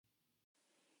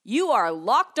You are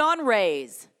Locked On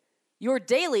Rays, your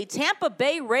daily Tampa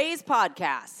Bay Rays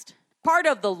podcast. Part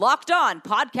of the Locked On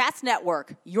Podcast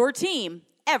Network, your team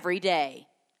every day.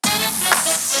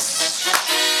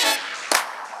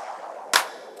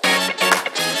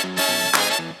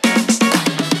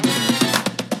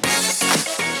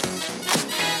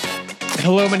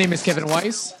 Hello, my name is Kevin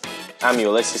Weiss. I'm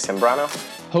Ulysses Sembrano,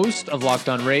 host of Locked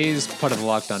On Rays, part of the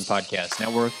Locked On Podcast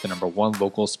Network, the #1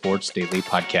 local sports daily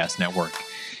podcast network.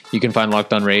 You can find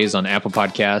Locked On Rays on Apple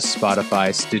Podcasts,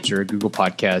 Spotify, Stitcher, Google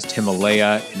Podcast,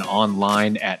 Himalaya, and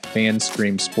online at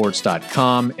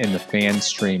fanstreamsports.com and the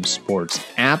FanStream Sports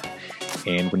app.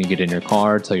 And when you get in your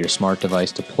car, tell your smart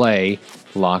device to play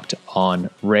Locked On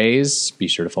Rays. Be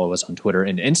sure to follow us on Twitter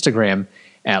and Instagram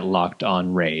at Locked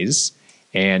On Rays.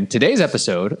 And today's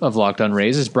episode of Locked On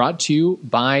Rays is brought to you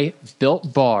by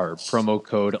Built Bar. Promo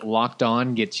code Locked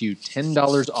On gets you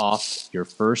 $10 off your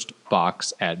first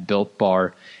box at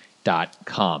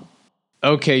BuiltBar.com.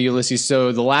 Okay, Ulysses,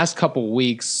 so the last couple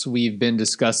weeks we've been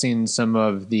discussing some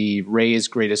of the Rays'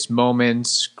 greatest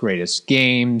moments, greatest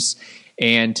games,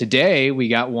 and today we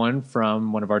got one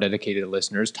from one of our dedicated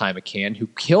listeners, Ty McCann, who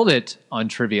killed it on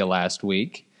trivia last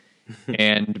week.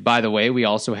 And by the way, we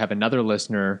also have another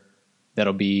listener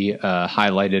that'll be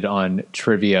highlighted on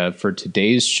trivia for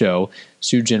today's show,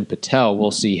 Sujin Patel. We'll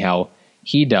see how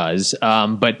he does.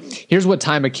 But here's what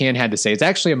Ty McCann had to say. It's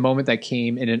actually a moment that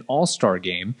came in an all-star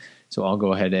game, so I'll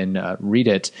go ahead and read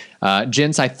it.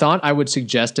 Gents, I thought I would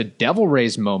suggest a Devil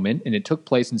Rays moment, and it took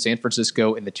place in San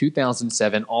Francisco in the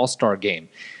 2007 All-Star Game.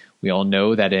 We all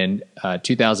know that in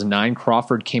 2009,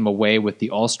 Crawford came away with the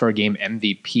All-Star Game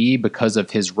MVP because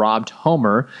of his robbed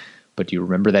homer. But do you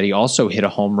remember that he also hit a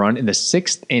home run in the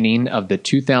 6th inning of the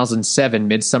 2007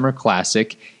 Midsummer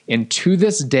Classic, and to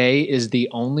this day is the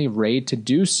only Ray to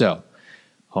do so?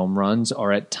 Home runs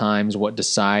are at times what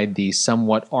decide the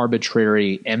somewhat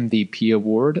arbitrary MVP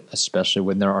award, especially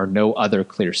when there are no other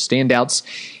clear standouts.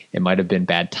 It might have been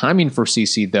bad timing for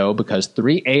CC, though, because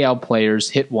 3 AL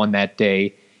players hit one that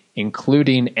day,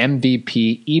 including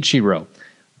MVP Ichiro.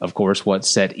 Of course, what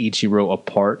set Ichiro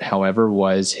apart, however,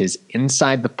 was his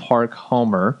inside-the-park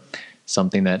homer,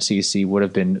 something that CC would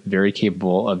have been very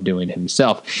capable of doing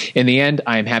himself. In the end,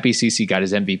 I am happy CC got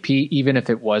his MVP, even if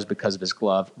it was because of his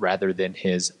glove rather than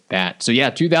his bat. So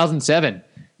yeah, 2007,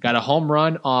 got a home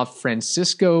run off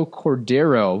Francisco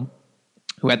Cordero,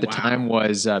 who at the time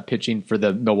was pitching for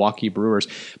the Milwaukee Brewers.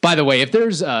 By the way, if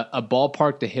there's a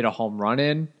ballpark to hit a home run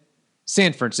in,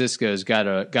 San Francisco's got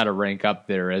to rank up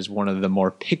there as one of the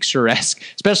more picturesque,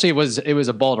 especially it was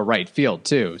a ball to right field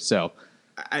too. So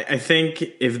I think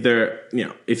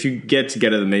if you get to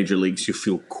the major leagues, you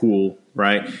feel cool,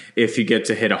 right? If you get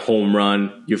to hit a home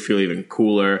run, you feel even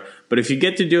cooler. But if you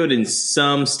get to do it in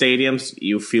some stadiums,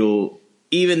 you feel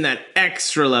even that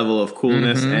extra level of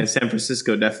coolness. Mm-hmm. And San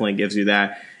Francisco definitely gives you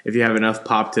that. If you have enough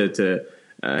pop to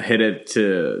hit it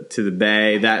to the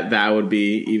bay, that would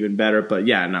be even better. But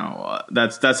yeah, no,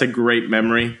 that's a great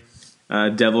memory.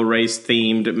 Devil Rays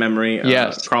themed memory.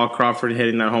 Yes. Carl Crawford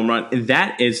hitting that home run. And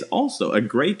that is also a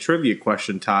great trivia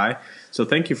question, Ty. So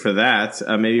thank you for that.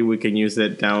 Maybe we can use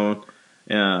it down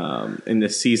in the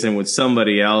season with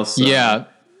somebody else. Yeah.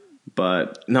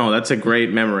 But no, that's a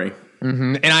great memory.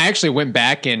 Mm-hmm. And I actually went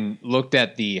back and looked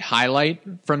at the highlight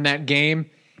from that game.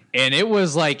 And it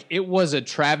was a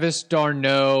Travis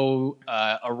d'Arnaud,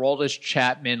 Aroldis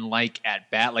Chapman-like at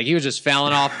bat. Like he was just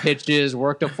fouling off pitches,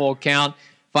 worked a full count,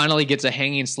 finally gets a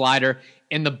hanging slider.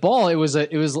 And the ball, it was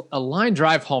a line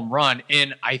drive home run.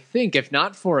 And I think if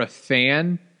not for a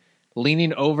fan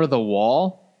leaning over the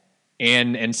wall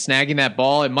and snagging that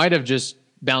ball, it might have just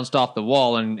bounced off the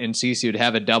wall and CC would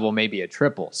have a double, maybe a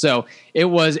triple. So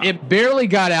it barely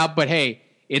got out, but hey,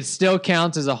 it still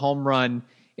counts as a home run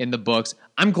in the books.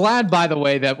 I'm glad, by the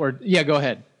way, that go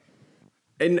ahead.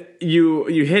 And you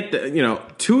hit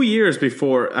 2 years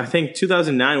before. I think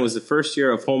 2009 was the first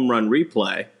year of home run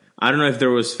replay. I don't know if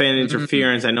there was fan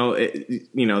interference. I know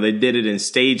they did it in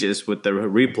stages with the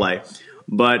replay,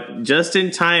 but just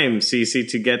in time, CC,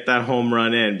 to get that home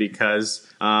run in, because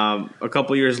a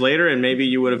couple years later, and maybe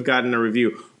you would have gotten a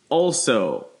review.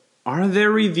 Also, are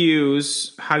there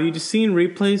reviews? Have you seen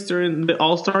replays during the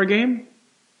All-Star game?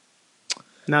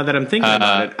 Now that I'm thinking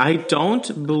about it, I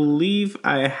don't believe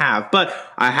I have. But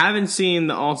I haven't seen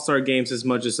the All-Star games as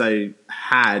much as I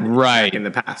had back in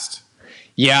the past.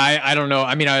 Yeah, I don't know.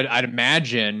 I mean, I'd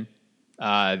imagine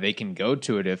they can go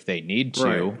to it if they need to.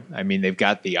 Right. I mean, they've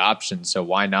got the option, so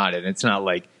why not? And it's not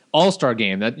like All-Star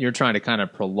game that you're trying to kind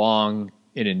of prolong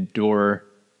and endure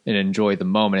and enjoy the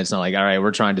moment. It's not like, all right,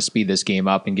 we're trying to speed this game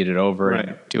up and get it over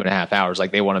in 2.5 hours.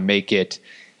 Like they want to make it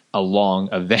a long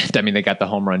event. I mean, they got the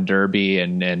home run derby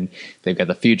and they've got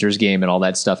the futures game and all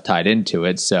that stuff tied into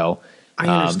it. So I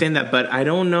understand that, but I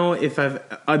don't know if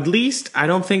I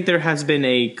don't think there has been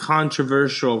a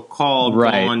controversial call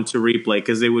gone to replay,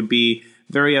 because it would be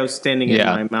very outstanding in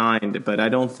my mind, but I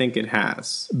don't think it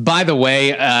has. By the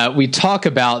way, we talk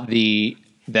about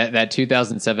that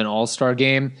 2007 All-Star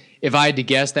game. If I had to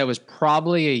guess, that was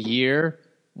probably a year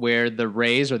where the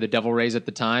Rays, or the Devil Rays at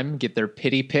the time, get their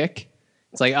pity pick.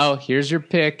 It's like, oh, here's your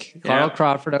pick, Carl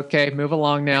Crawford. Okay, move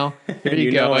along now. Here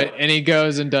you go. And he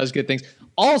goes and does good things.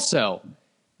 Also,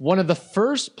 one of the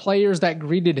first players that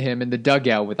greeted him in the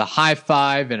dugout with a high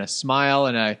five and a smile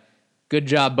and a good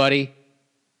job, buddy,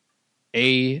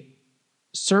 a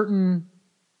certain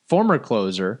former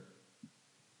closer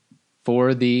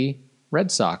for the Red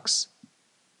Sox.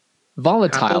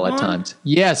 Volatile at times.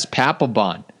 Yes,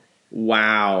 Papelbon.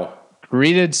 Wow.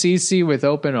 Greeted CC with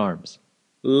open arms.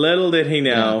 Little did he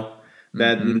know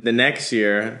that the next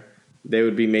year they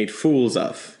would be made fools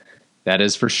of. That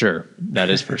is for sure. That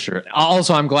is for sure.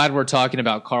 Also, I'm glad we're talking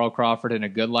about Carl Crawford in a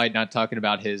good light, not talking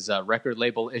about his record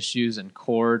label issues in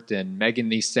court and Megan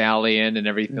Thee Stallion and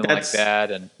everything like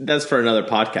that. And that's for another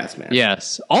podcast, man.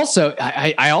 Yes. Also,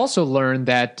 I also learned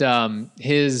that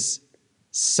his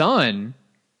son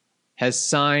has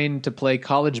signed to play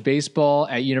college baseball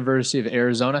at University of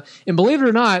Arizona, and believe it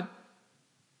or not,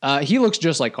 he looks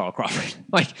just like Carl Crawford.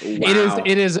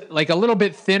 It is like a little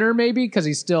bit thinner, maybe, because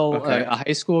he's still a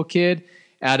high school kid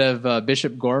out of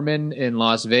Bishop Gorman in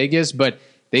Las Vegas. But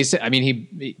they say,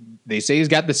 they say he's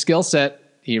got the skill set.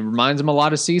 He reminds them a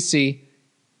lot of CC.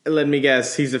 Let me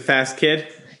guess, he's a fast kid.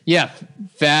 Yeah,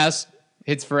 fast,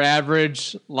 hits for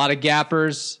average, a lot of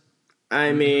gappers.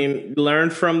 I mean, learn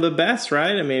from the best,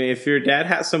 right? I mean, if your dad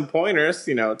has some pointers,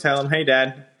 tell him, hey,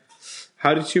 Dad,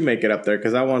 how did you make it up there?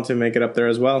 Because I want to make it up there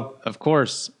as well. Of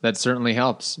course. That certainly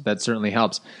helps.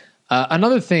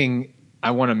 Another thing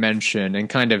I want to mention, and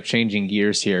kind of changing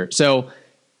gears here. So,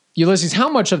 Ulysses, how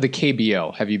much of the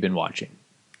KBO have you been watching?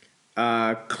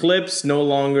 Clips no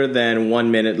longer than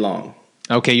 1 minute long.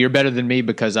 Okay, you're better than me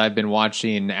because I've been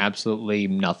watching absolutely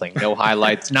nothing. No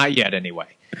highlights. Not yet, anyway.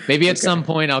 Maybe at some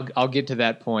point I'll get to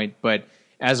that point, but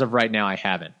as of right now, I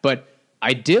haven't. But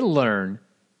I did learn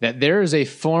that there is a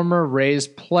former Rays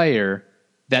player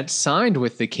that signed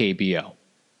with the KBO.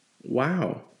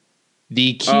 Wow.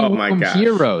 The Kiwoom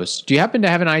Heroes. Do you happen to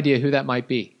have an idea who that might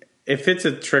be? If it's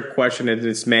a trick question and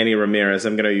it's Manny Ramirez,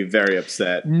 I'm going to be very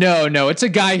upset. No. It's a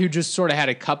guy who just sort of had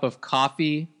a cup of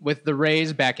coffee with the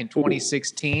Rays back in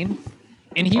 2016.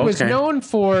 And he was known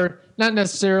for not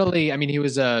necessarily, he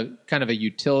was a kind of a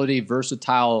utility,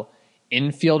 versatile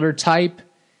infielder type,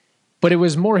 but it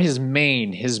was more his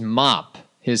mane, his mop,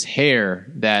 his hair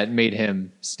that made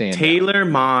him stand out. Taylor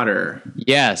Motter.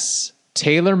 Yes.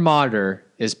 Taylor Motter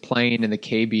is playing in the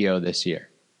KBO this year.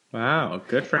 Wow,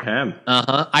 good for him.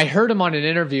 I heard him on an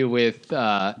interview with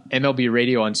MLB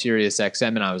Radio on Sirius XM,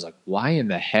 and I was like, why in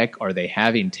the heck are they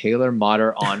having Taylor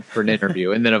Motter on for an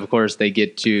interview? And then, of course, they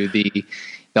get to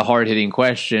the hard-hitting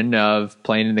question of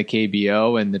playing in the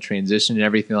KBO and the transition and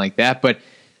everything like that. But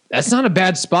that's not a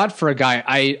bad spot for a guy.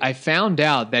 I found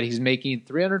out that he's making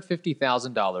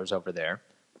 $350,000 over there,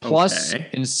 plus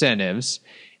incentives.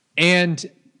 And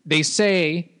they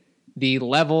say the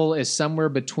level is somewhere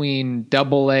between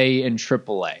AA and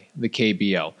AAA, the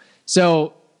KBO.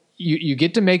 So you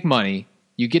get to make money,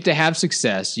 you get to have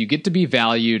success, you get to be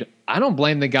valued. I don't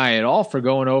blame the guy at all for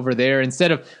going over there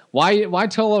instead of why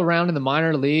toil around in the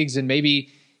minor leagues and maybe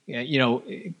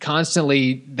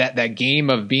constantly that game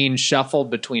of being shuffled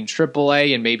between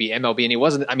AAA and maybe MLB.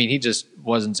 And he just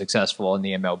wasn't successful in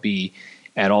the MLB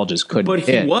at all, just couldn't But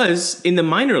hit. He was in the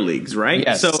minor leagues, right?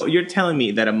 Yes. So you're telling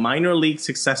me that a minor league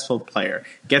successful player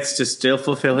gets to still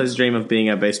fulfill his dream of being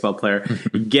a baseball player,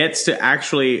 gets to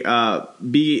actually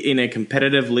be in a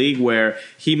competitive league where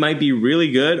he might be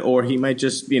really good or he might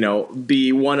just,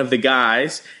 be one of the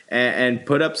guys and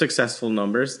put up successful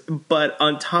numbers. But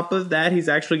on top of that, he's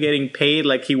actually getting paid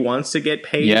like he wants to get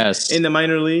paid in the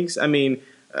minor leagues.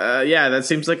 That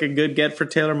seems like a good get for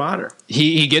Taylor Motter.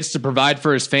 He gets to provide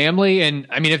for his family. And,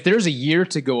 if there's a year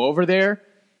to go over there,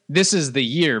 this is the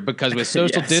year because with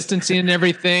social distancing and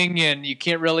everything, and you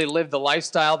can't really live the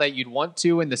lifestyle that you'd want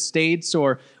to in the States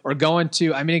or going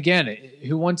to, again,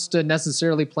 who wants to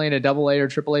necessarily play in a AA or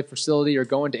AAA facility or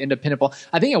going to independent ball?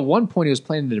 I think at one point he was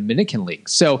playing in the Dominican League.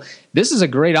 So this is a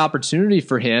great opportunity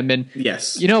for him. And,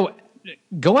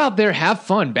 go out there, have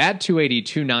fun, bat 280,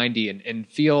 290, and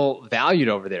feel valued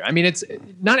over there. It's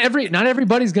not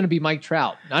everybody's going to be Mike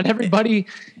Trout. Not everybody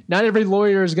not every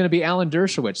lawyer is going to be Alan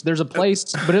Dershowitz. There's a place,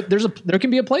 but there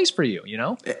can be a place for you, you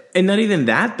know? And not even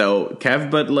that though, Kev,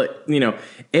 but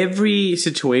every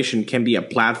situation can be a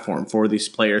platform for these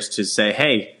players to say,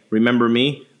 hey, remember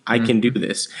me? I can do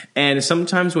this. And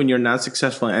sometimes when you're not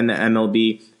successful in the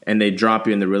MLB and they drop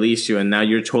you and they release you and now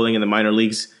you're toiling in the minor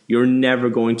leagues, you're never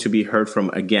going to be heard from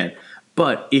again.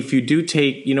 But if you do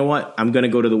take, you know what, I'm going to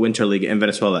go to the Winter League in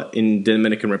Venezuela, in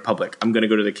Dominican Republic, I'm going to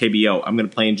go to the KBO, I'm going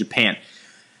to play in Japan,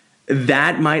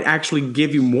 that might actually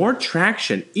give you more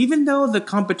traction, even though the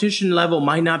competition level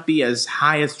might not be as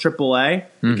high as AAA.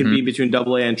 It could be between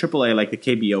AA and AAA like the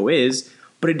KBO is,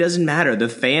 but it doesn't matter. The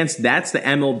fans, that's the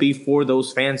MLB for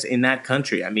those fans in that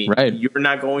country. I mean, You're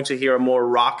not going to hear a more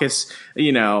raucous,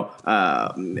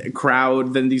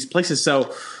 crowd than these places.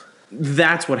 So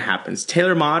that's what happens.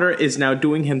 Taylor Motter is now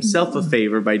doing himself a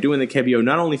favor by doing the KBO,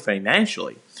 not only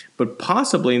financially, but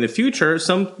possibly in the future,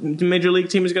 some major league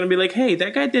team is going to be like, hey,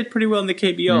 that guy did pretty well in the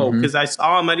KBO because I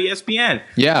saw him at ESPN.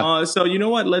 Yeah. So you know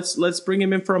what? Let's bring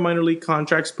him in for a minor league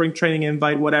contract, spring training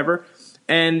invite, whatever.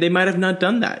 And they might have not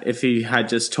done that if he had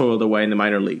just toiled away in the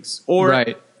minor leagues or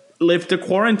lived a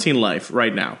quarantine life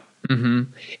right now.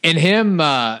 And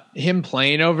him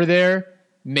playing over there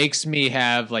makes me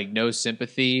have like no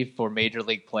sympathy for major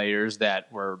league players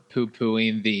that were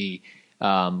poo-pooing the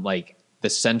the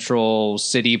central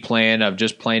city plan of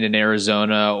just playing in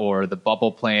Arizona or the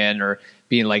bubble plan or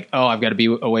being like, oh, I've got to be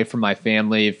away from my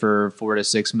family for 4 to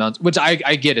 6 months, which I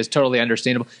get is totally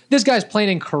understandable. This guy's playing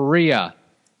in Korea,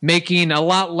 making a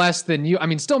lot less than you. I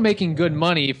mean, still making good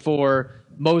money for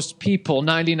most people,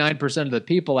 99% of the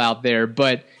people out there.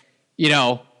 But,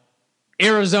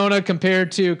 Arizona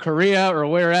compared to Korea or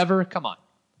wherever, come on.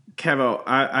 Kevo,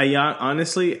 I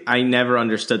honestly, I never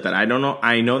understood that. I don't know.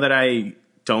 I know that I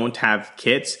don't have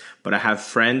kids, but I have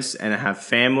friends and I have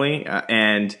family,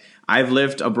 and I've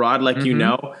lived abroad, like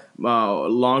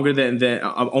longer than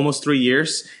almost 3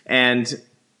 years, and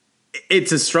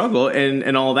it's a struggle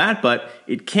and all that, but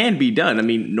it can be done. I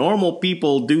mean, normal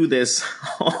people do this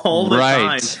all the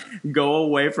time. Go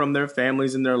away from their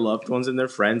families and their loved ones and their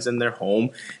friends and their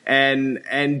home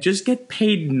and just get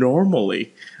paid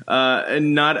normally,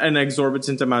 and not an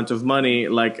exorbitant amount of money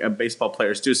like baseball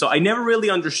players do. So I never really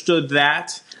understood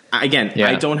that. Again,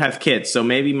 I don't have kids, so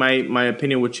maybe my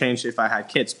opinion would change if I had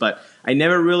kids, but I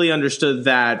never really understood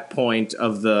that point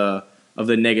of the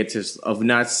negatives of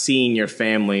not seeing your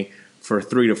family for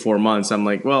 3 to 4 months. I'm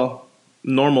like, well,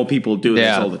 normal people do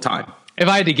this all the time. If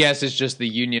I had to guess, it's just the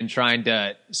union trying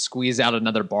to squeeze out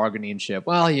another bargaining chip.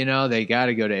 Well, they got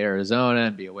to go to Arizona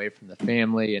and be away from the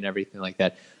family and everything like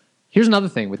that. Here's another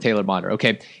thing with Taylor Motter.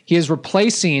 Okay, he is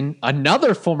replacing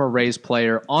another former Rays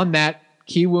player on that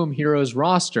Kiwoom Heroes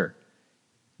roster.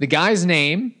 The guy's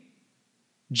name,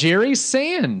 Jerry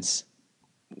Sands.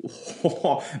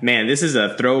 Oh, man, this is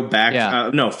a throwback.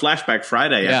 Flashback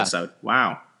Friday episode.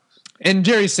 Wow. And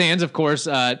Jerry Sands, of course,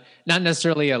 not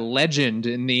necessarily a legend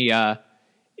in the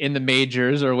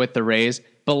majors or with the Rays,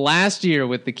 but last year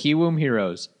with the Kiwoom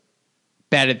Heroes,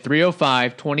 batted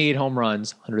 .305, 28 home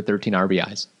runs, 113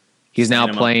 RBIs. He's now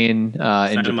playing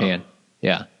in Japan.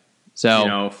 Yeah.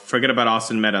 So forget about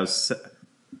Austin Meadows.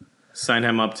 Sign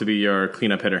him up to be your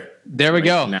cleanup hitter. There we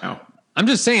go. Now, I'm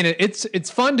just saying it's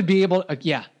fun to be able.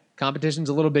 Competition's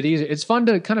a little bit easier. It's fun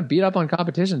to kind of beat up on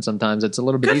competition sometimes. It's a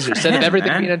little bit easier instead of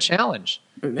everything being a challenge.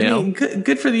 I mean,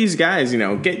 good for these guys.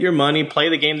 Get your money, play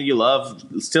the game that you love,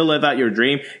 still live out your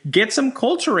dream. Get some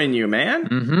culture in you, man.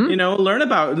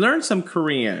 Learn some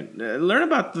Korean, learn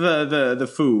about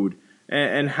the food,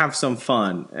 and have some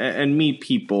fun and meet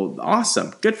people.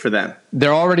 Awesome, good for them.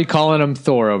 They're already calling him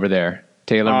Thor over there,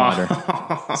 Taylor Motter.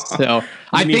 So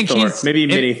I think Thor. he's maybe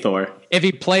mini Thor. If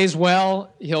he plays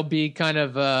well, he'll be kind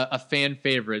of a fan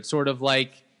favorite, sort of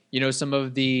like some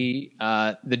of the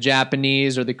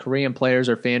Japanese or the Korean players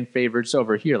are fan favorites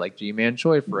over here, like Ji-Man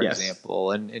Choi, for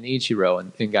example, and Ichiro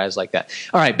and guys like that.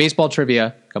 All right, baseball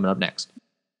trivia coming up next.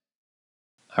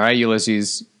 All right,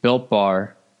 Ulysses, Built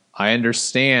Bar. I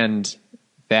understand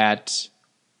that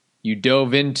you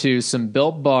dove into some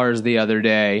Built Bars the other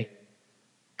day.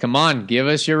 Come on, give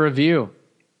us your review.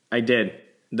 I did.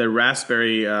 The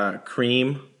raspberry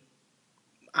cream.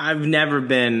 I've never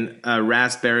been a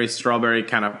raspberry, strawberry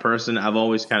kind of person. I've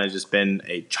always kind of just been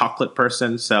a chocolate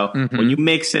person. So when you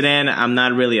mix it in, I'm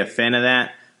not really a fan of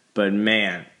that. But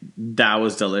man, that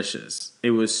was delicious.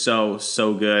 It was so,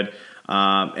 so good.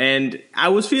 And I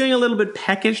was feeling a little bit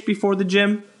peckish before the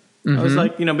gym. I was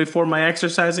like, before my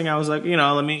exercising, I was like,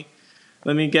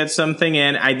 let me get something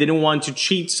in. I didn't want to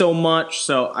cheat so much,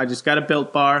 so I just got a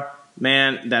Built Bar.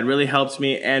 Man, that really helped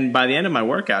me. And by the end of my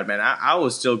workout, man, I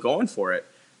was still going for it.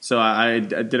 So I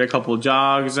did a couple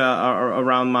jogs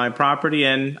around my property,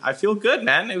 and I feel good,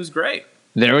 man. It was great.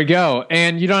 There we go.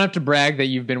 And you don't have to brag that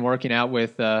you've been working out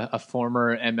with a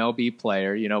former MLB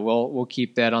player. You know, we'll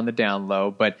keep that on the down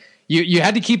low. But you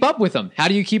had to keep up with them. How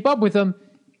do you keep up with them?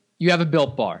 You have a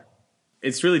Built Bar.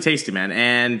 It's really tasty, man.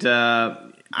 And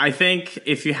I think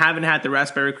if you haven't had the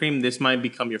raspberry cream, this might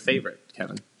become your favorite,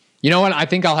 Kevin. You know what? I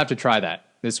think I'll have to try that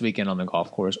this weekend on the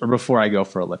golf course or before I go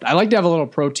for a lift. I like to have a little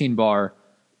protein bar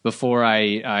before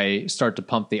I start to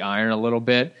pump the iron a little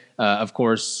bit. Of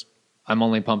course, I'm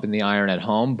only pumping the iron at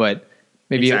home, but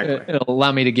maybe it'll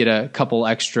allow me to get a couple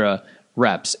extra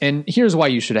reps. And here's why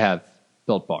you should have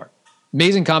Built Bar.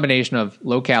 Amazing combination of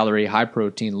low calorie, high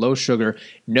protein, low sugar,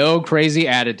 no crazy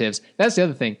additives. That's the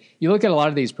other thing. You look at a lot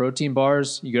of these protein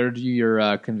bars, you go to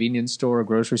your convenience store or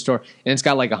grocery store, and it's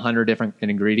got like 100 different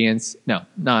ingredients. No,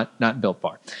 not Built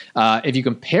Bar. If you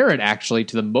compare it actually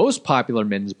to the most popular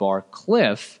men's bar,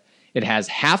 Cliff, it has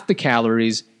half the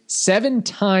calories, 7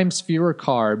 times fewer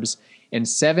carbs, and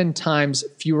 7 times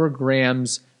fewer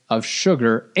grams of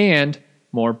sugar and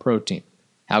more protein.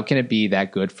 How can it be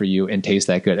that good for you and taste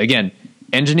that good? Again,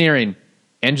 engineering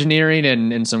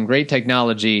and some great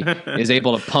technology is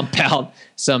able to pump out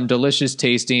some delicious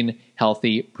tasting,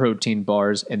 healthy protein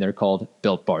bars, and they're called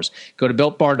Built Bars. Go to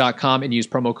BuiltBar.com and use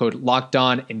promo code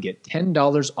LOCKEDON and get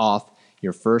 $10 off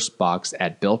your first box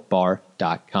at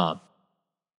BuiltBar.com.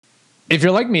 If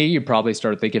you're like me, you probably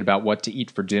started thinking about what to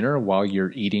eat for dinner while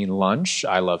you're eating lunch.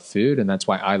 I love food, and that's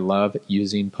why I love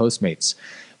using Postmates.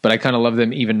 But I kind of love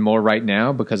them even more right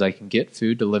now because I can get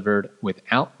food delivered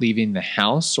without leaving the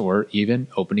house or even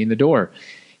opening the door.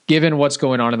 Given what's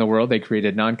going on in the world, they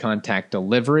created non-contact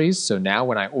deliveries. So now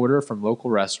when I order from local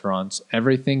restaurants,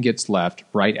 everything gets left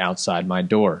right outside my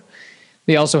door.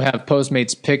 They also have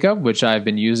Postmates Pickup, which I've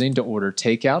been using to order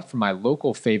takeout from my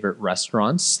local favorite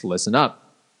restaurants. Listen up.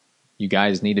 You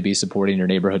guys need to be supporting your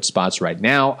neighborhood spots right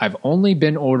now. I've only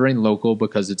been ordering local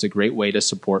because it's a great way to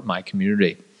support my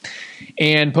community.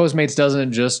 And Postmates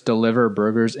doesn't just deliver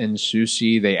burgers and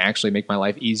sushi. They actually make my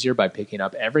life easier by picking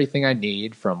up everything I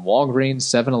need from Walgreens,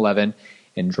 7-Eleven,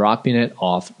 and dropping it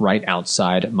off right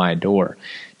outside my door.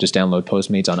 Just download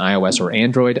Postmates on iOS or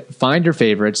Android, find your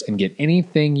favorites, and get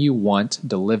anything you want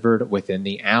delivered within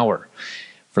the hour.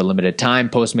 For a limited time,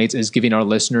 Postmates is giving our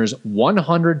listeners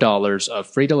 $100 of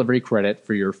free delivery credit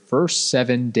for your first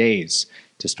 7 days.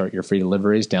 To start your free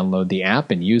deliveries, download the app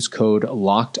and use code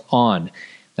LOCKEDON.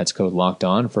 That's code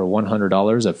LOCKEDON for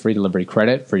 $100 of free delivery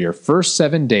credit for your first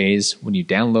 7 days when you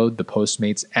download the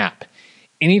Postmates app.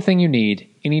 Anything you need,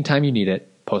 anytime you need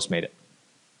it, Postmate it.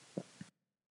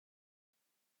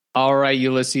 All right,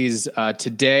 Ulysses.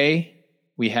 Today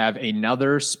we have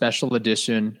another special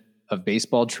edition of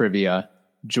Baseball Trivia,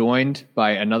 joined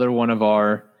by another one of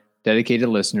our dedicated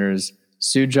listeners,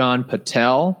 Sujan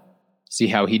Patel. See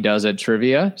how he does at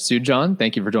trivia. Sujan,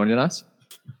 thank you for joining us.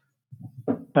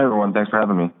 Hey, everyone. Thanks for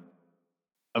having me.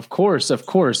 Of course.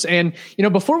 And,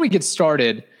 before we get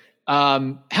started,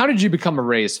 how did you become a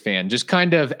Rays fan? Just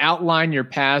kind of outline your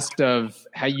past of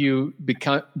how you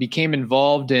became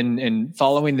involved in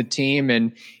following the team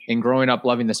and growing up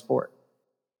loving the sport.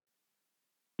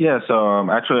 Yeah, so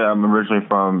actually I'm originally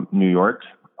from New York.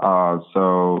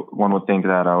 So one would think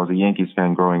that I was a Yankees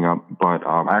fan growing up, but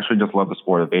I actually just love the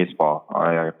sport of baseball.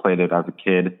 I played it as a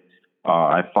kid.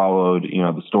 I followed,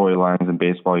 the storylines in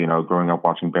baseball, growing up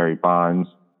watching Barry Bonds,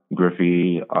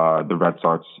 Griffey, the Red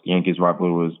Sox, Yankees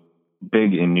rivalry was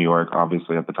big in New York,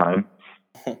 obviously, at the time.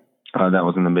 That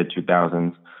was in the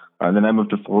mid-2000s. Then I moved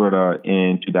to Florida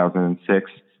in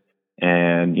 2006.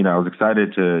 And, I was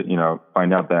excited to,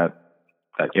 find out that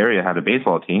area had a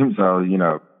baseball team.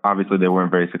 So, obviously they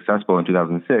weren't very successful in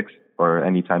 2006 or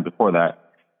any time before that.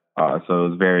 So it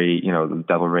was very, the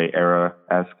Devil Ray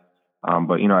era-esque.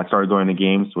 But, I started going to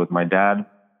games with my dad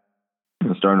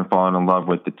and starting to fall in love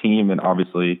with the team. And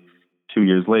obviously 2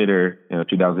 years later,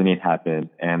 2008 happened.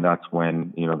 And that's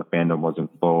when, the fandom was in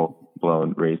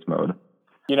full-blown Rays mode.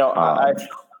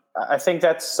 I think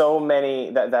that's so many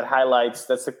that highlights,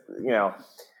 that's,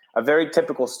 a very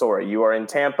typical story. You are in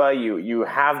Tampa, you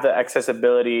have the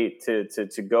accessibility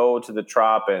to go to the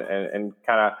Trop and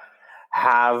kind of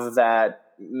have that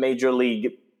major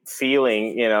league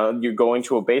feeling, you're going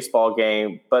to a baseball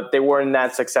game, but they weren't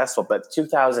that successful. But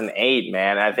 2008,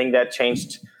 man, I think that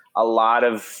changed a lot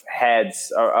of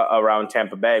heads around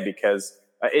Tampa Bay, because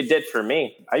it did for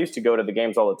me. I used to go to the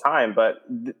games all the time, but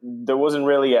there wasn't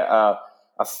really a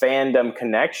fandom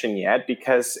connection yet,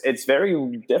 because it's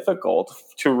very difficult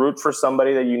to root for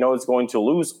somebody that is going to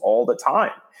lose all the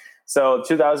time. So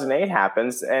 2008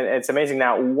 happens, and it's amazing.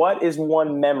 Now, what is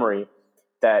one memory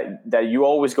that you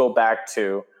always go back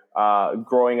to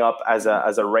growing up as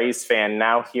a Rays fan,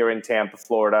 now here in Tampa,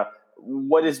 Florida?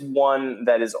 What is one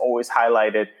that is always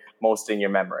highlighted most in your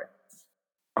memory?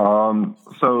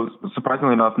 So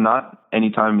surprisingly enough, not any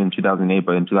time in 2008,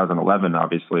 but in 2011,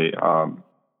 obviously.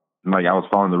 Like I was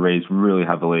following the Rays really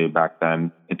heavily back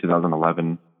then in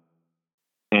 2011.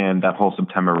 And that whole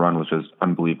September run was just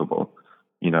unbelievable.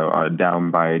 Down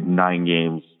by 9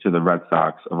 games to the Red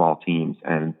Sox of all teams.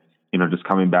 And, just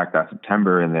coming back that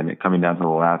September and then it coming down to the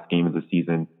last game of the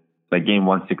season, like game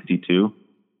 162.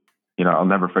 I'll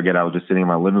never forget, I was just sitting in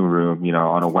my living room,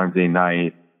 on a Wednesday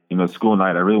night, school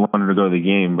night. I really wanted to go to the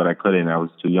game, but I couldn't. I was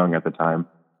too young at the time.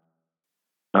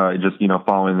 Just,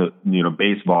 following the,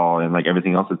 baseball and like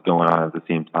everything else that's going on at the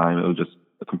same time. It was just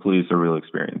a completely surreal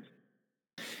experience.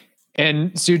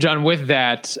 And Sujan, with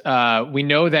that, we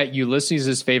know that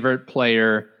Ulysses' favorite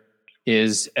player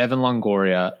is Evan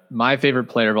Longoria. My favorite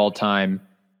player of all time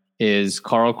is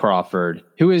Carl Crawford.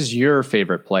 Who is your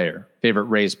favorite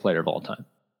Rays player of all time?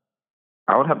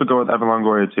 I would have to go with Evan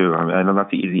Longoria too. I mean, I know that's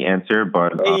the easy answer,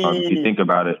 but if you think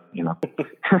about it, he was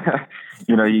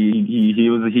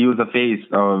the face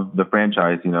of the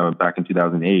franchise, back in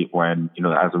 2008 when,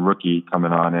 as a rookie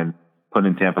coming on and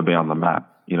putting Tampa Bay on the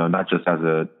map, not just as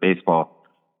a baseball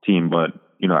team, but,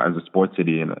 as a sports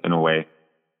city in a way.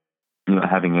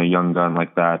 Having a young gun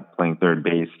like that playing third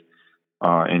base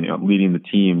and leading the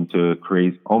team to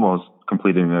almost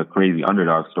completing a crazy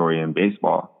underdog story in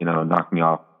baseball, knocking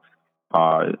off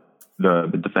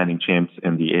the defending champs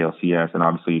in the ALCS and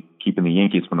obviously keeping the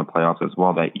Yankees from the playoffs as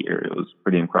well that year. It was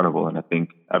pretty incredible, and I think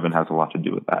Evan has a lot to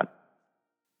do with that.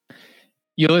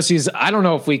 Ulysses, I don't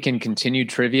know if we can continue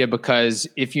trivia because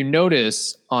if you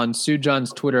notice on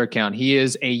Sujan's Twitter account, he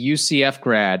is a UCF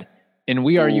grad and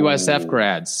we are USF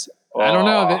grads. I don't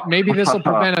know. Maybe this will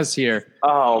prevent us here.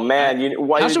 Oh, man.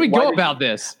 How should we go about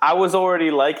this? I was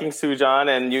already liking Sujan,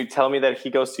 and you tell me that he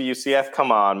goes to UCF?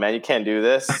 Come on, man. You can't do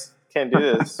this. Can't do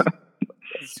this.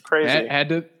 It's crazy. Had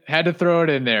to throw it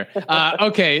in there.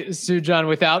 Okay, Sujan,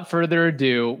 without further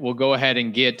ado, we'll go ahead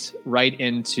and get right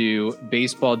into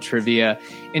baseball trivia.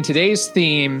 And today's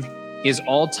theme is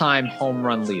all-time home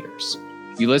run leaders.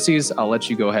 Ulysses, I'll let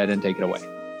you go ahead and take it away.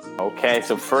 Okay,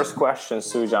 so first question,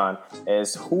 Sujan,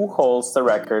 is who holds the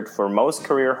record for most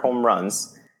career home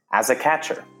runs as a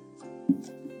catcher?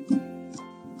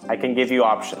 I can give you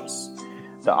options.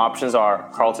 The options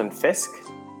are Carlton Fisk,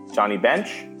 Johnny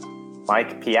Bench,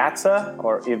 Mike Piazza,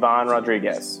 or Ivan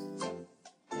Rodriguez.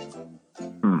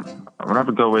 I'm going to have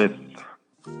to go with,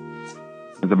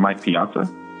 is it Mike Piazza?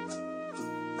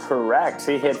 Correct.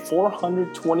 He hit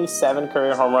 427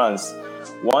 career home runs.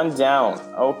 One down.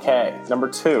 Okay. Number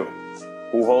 2.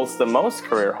 Who holds the most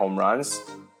career home runs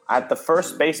at the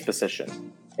first base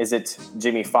position? Is it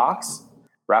Jimmy Fox,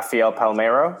 Rafael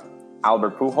Palmeiro,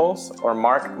 Albert Pujols, or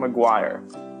Mark McGwire?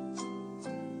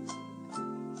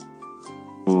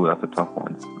 Ooh, that's a tough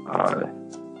one.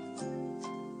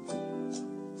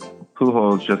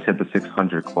 Pujols just hit the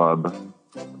 600 club.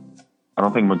 I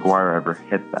don't think McGwire ever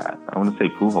hit that. I want to say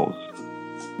Pujols.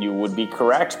 You would be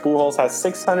correct. Pujols has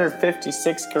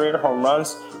 656 career home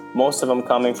runs, most of them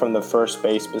coming from the first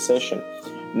base position.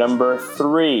 Number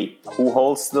 3, who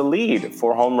holds the lead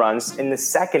for home runs in the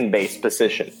second base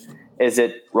position? Is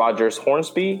it Rogers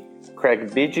Hornsby,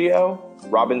 Craig Biggio,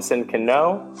 Robinson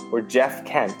Cano, or Jeff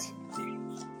Kent?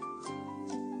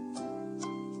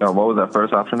 What was that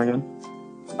first option again?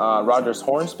 Rogers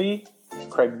Hornsby,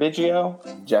 Craig Biggio,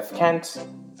 Jeff Kent,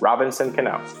 Robinson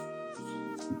Cano.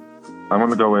 I'm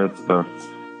going to go with the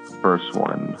first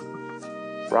one.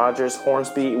 Rogers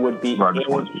Hornsby would be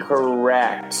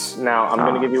incorrect. Now, I'm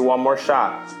going to give you one more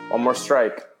shot, one more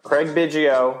strike. Craig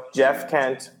Biggio, Jeff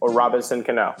Kent, or Robinson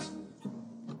Cano?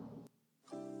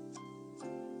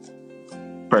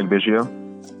 Craig Biggio.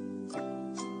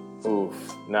 Oof.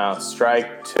 Now,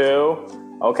 strike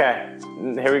 2. Okay,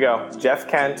 here we go. Jeff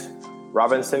Kent,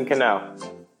 Robinson Cano.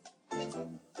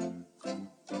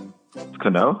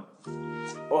 Cano?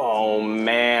 Oh,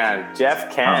 man.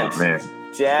 Jeff Kent. Oh, man.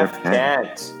 Jeff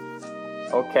Kent.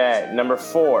 Okay, number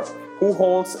 4. Who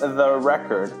holds the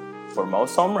record for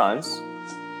most home runs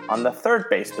on the third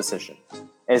base position?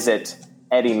 Is it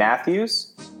Eddie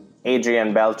Matthews,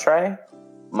 Adrian Beltre,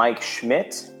 Mike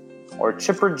Schmidt, or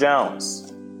Chipper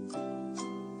Jones?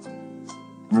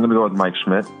 I'm going to go with Mike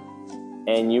Schmidt.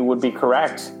 And you would be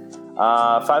correct.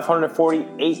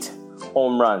 548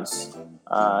 home runs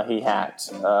he had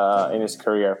in his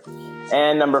career.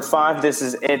 And number 5, this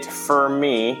is it for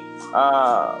me.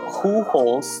 Who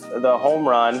holds the home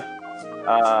run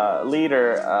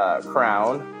leader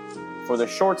crown for the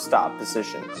shortstop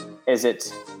position? Is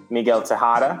it Miguel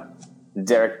Tejada,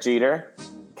 Derek Jeter,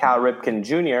 Cal Ripken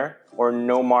Jr., or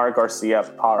Nomar Garcia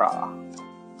Parra?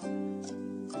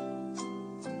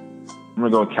 I'm going to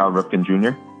go with Cal Ripken Jr.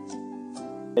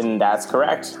 And that's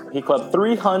correct. He clubbed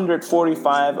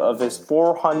 345 of his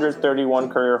 431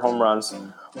 career home runs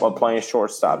while playing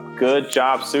shortstop. Good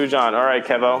job, Sujan. All right,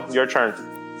 Kevo, your turn.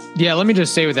 Yeah, let me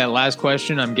just say with that last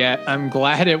question, I'm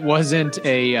glad it wasn't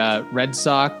a Red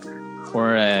Sox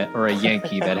or a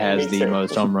Yankee that has the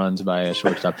most home runs by a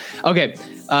shortstop. Okay,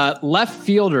 left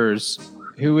fielders.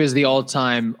 Who is the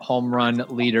all-time home run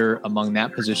leader among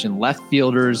that position? Left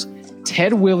fielders: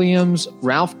 Ted Williams,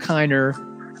 Ralph Kiner,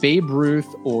 Babe Ruth,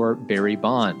 or Barry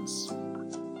Bonds?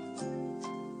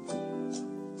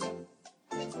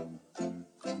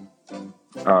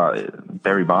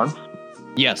 Barry Bonds.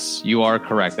 Yes, you are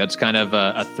correct. That's kind of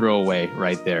a throwaway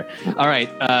right there. All right.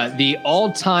 The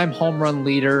all-time home run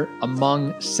leader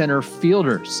among center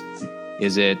fielders.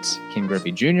 Is it Ken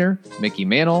Griffey Jr., Mickey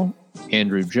Mantle,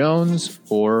 Andrew Jones,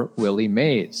 or Willie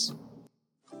Mays?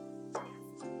 I'm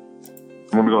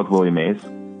going to go with Willie Mays.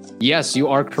 Yes, you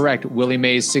are correct. Willie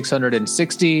Mays,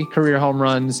 660 career home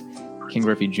runs. Ken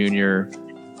Griffey Jr.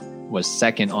 was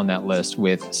second on that list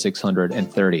with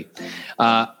 630.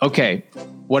 Okay,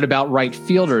 what about right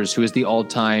fielders? Who is the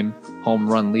all-time home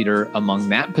run leader among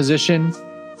that position?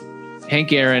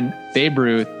 Hank Aaron, Babe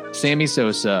Ruth, Sammy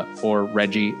Sosa, or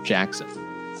Reggie Jackson?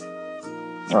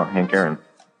 Oh, Hank Aaron.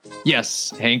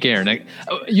 Yes, Hank Aaron.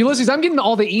 Ulysses, I'm getting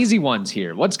all the easy ones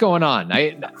here. What's going on?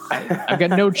 I've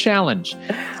got no challenge.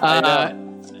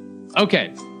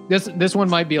 Okay, this one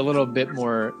might be a little bit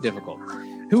more difficult.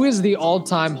 Who is the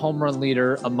all-time home run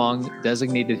leader among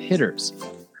designated hitters?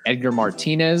 Edgar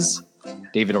Martinez,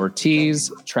 David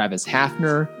Ortiz, Travis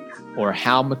Hafner, or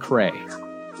Hal McRae?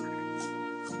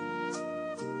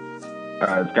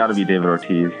 It's got to be David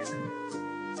Ortiz.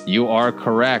 You are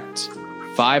correct.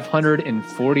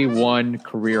 541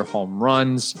 career home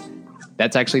runs.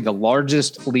 That's actually the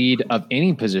largest lead of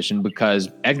any position because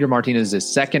Edgar Martinez is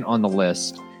second on the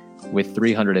list with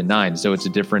 309. So it's a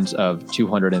difference of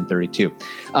 232.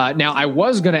 Now, I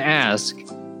was going to ask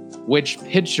which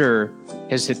pitcher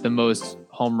has hit the most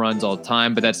home runs all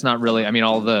time, but that's not really, I mean,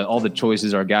 all the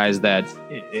choices are guys that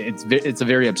it's a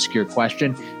very obscure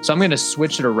question. So I'm going to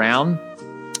switch it around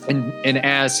and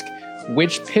ask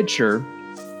which pitcher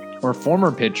or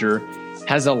former pitcher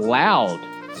has allowed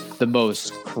the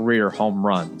most career home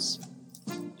runs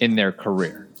in their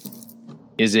career.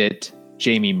 Is it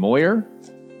Jamie Moyer,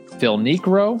 Phil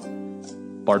Niekro,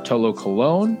 Bartolo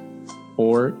Colon,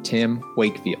 or Tim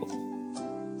Wakefield?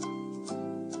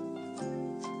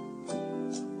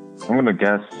 I'm going to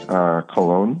guess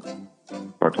Colon,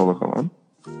 Bartolo Colon.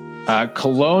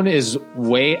 Colon is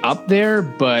way up there,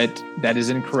 but that is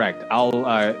incorrect. I'll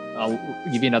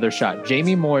give you another shot.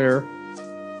 Jamie Moyer,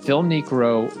 Phil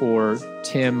Niekro, or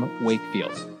Tim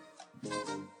Wakefield?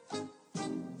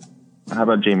 How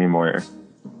about Jamie Moyer?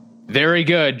 Very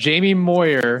good. Jamie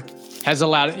Moyer has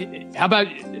allowed. How about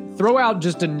throw out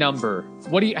just a number?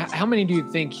 How many do you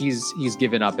think he's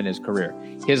given up in his career?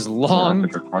 His long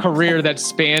career that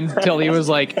spanned till he was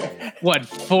like,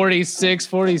 46,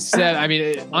 47. I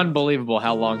mean, unbelievable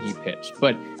how long he pitched.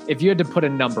 But if you had to put a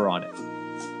number on it.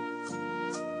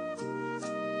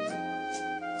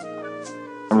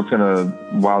 I'm just going to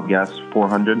wild guess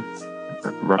 400,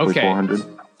 roughly 400.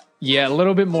 Yeah, a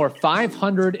little bit more.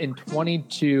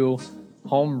 522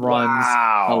 home runs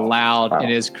allowed in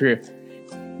his career.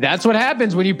 That's what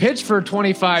happens when you pitch for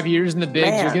 25 years in the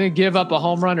bigs. Man. You're going to give up a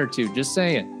home run or two. Just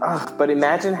saying. But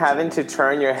imagine having to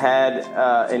turn your head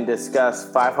and discuss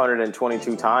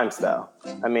 522 times, though.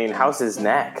 I mean, how's his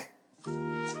neck?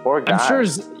 Poor guy. I'm sure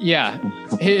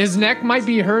his neck might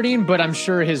be hurting, but I'm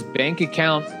sure his bank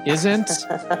account isn't.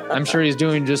 I'm sure he's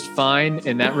doing just fine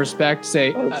in that respect.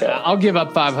 I'll give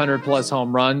up 500 plus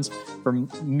home runs for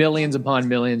millions upon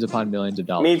millions upon millions of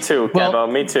dollars. Me too,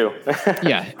 Kevo. Me too.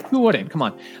 Yeah, who wouldn't? Come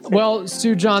on. Well,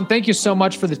 Sujan, thank you so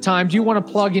much for the time. Do you want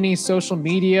to plug any social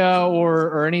media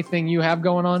or anything you have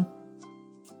going on?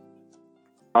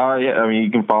 Yeah, I mean,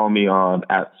 you can follow me on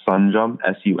 @Sunjum,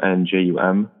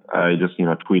 SUNJUM. Just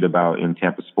tweet about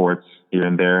Tampa sports here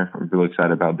and there. I'm really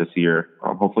excited about this year.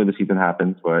 Hopefully the season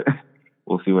happens, but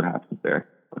we'll see what happens there.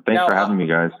 But thanks for having me,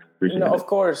 guys. Appreciate it. Of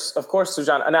course,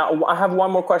 Sujan. Now I have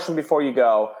one more question before you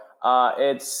go.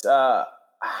 It's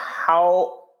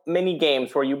how many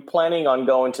games were you planning on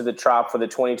going to the Trop for the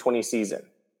 2020 season?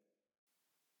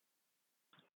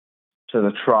 To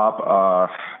the Trop,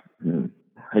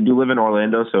 I do live in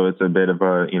Orlando, so it's a bit of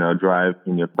a drive,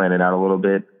 and you're planning out a little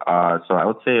bit. So I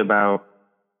would say about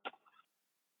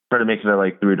try to make it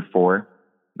like 3 to 4.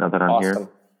 Now that I'm here.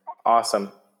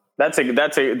 Awesome. That's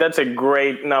a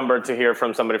great number to hear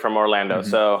from somebody from Orlando.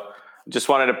 So just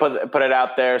wanted to put it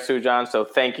out there, Sujan. So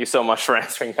thank you so much for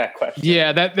answering that question.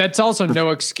 Yeah, that's also no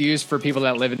excuse for people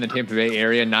that live in the Tampa Bay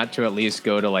area not to at least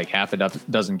go to like half a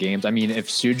dozen games. I mean, if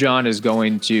Sujan is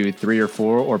going to 3 or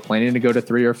 4 or planning to go to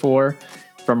 3 or 4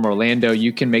 from Orlando,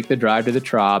 you can make the drive to the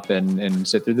Trop and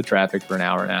sit through the traffic for an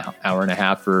hour and a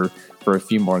half for a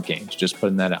few more games. Just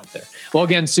putting that out there. Well,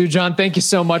 again, Sujan, thank you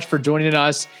so much for joining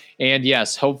us. And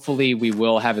yes, hopefully we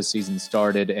will have a season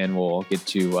started and we'll get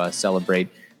to celebrate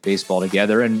baseball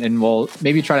together. And we'll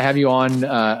maybe try to have you on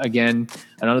again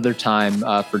another time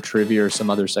for trivia or some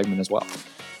other segment as well.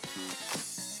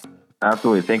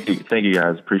 Absolutely. Thank you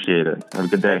guys. Appreciate it. Have a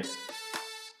good day.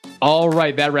 All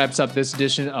right, that wraps up this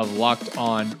edition of Locked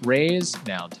On Rays.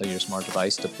 Now tell your smart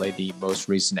device to play the most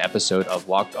recent episode of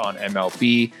Locked On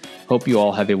MLB. Hope you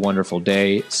all have a wonderful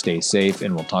day. Stay safe,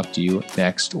 and we'll talk to you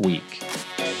next week.